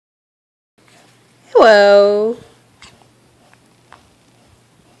Hello.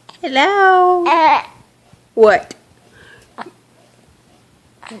 Hello. What?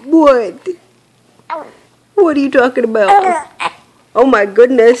 What? What are you talking about? Oh my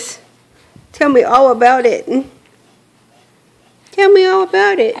goodness. Tell me all about it. Tell me all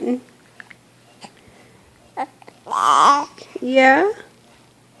about it. Yeah?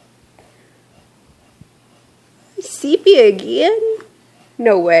 Sepia again?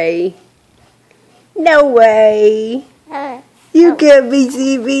 No way. No way. You can't be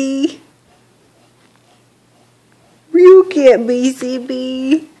CB. You can't be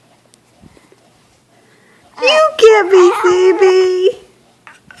CB. You can't be CB.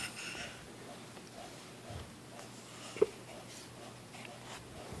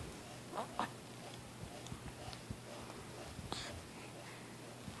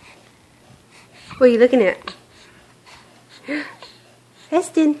 What are you looking at?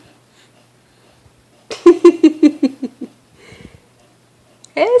 Heston.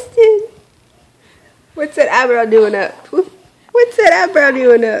 Heston. What's that eyebrow doing up? What's that eyebrow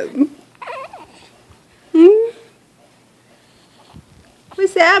doing up?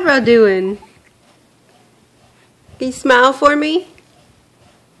 What's that eyebrow doing? Can you smile for me?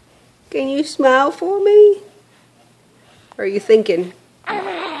 Can you smile for me? Or are you thinking?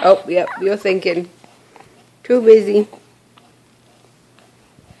 Oh, yep, you're thinking. Too busy.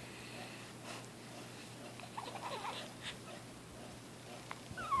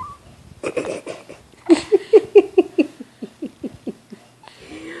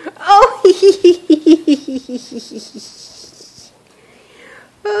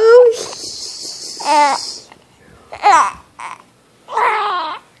 Oh,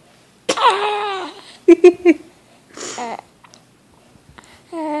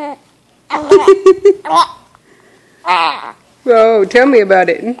 oh, tell me about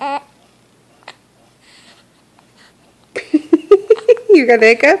it. You got the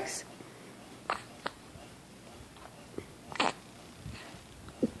hiccups?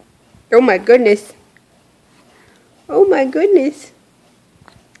 Oh my goodness. Oh my goodness.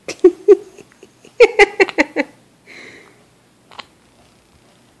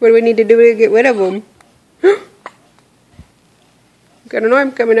 What do we need to do to get rid of them? Got an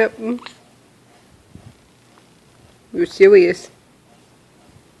arm coming up. You're serious.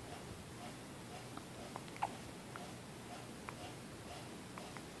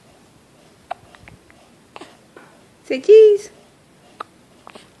 Say cheese.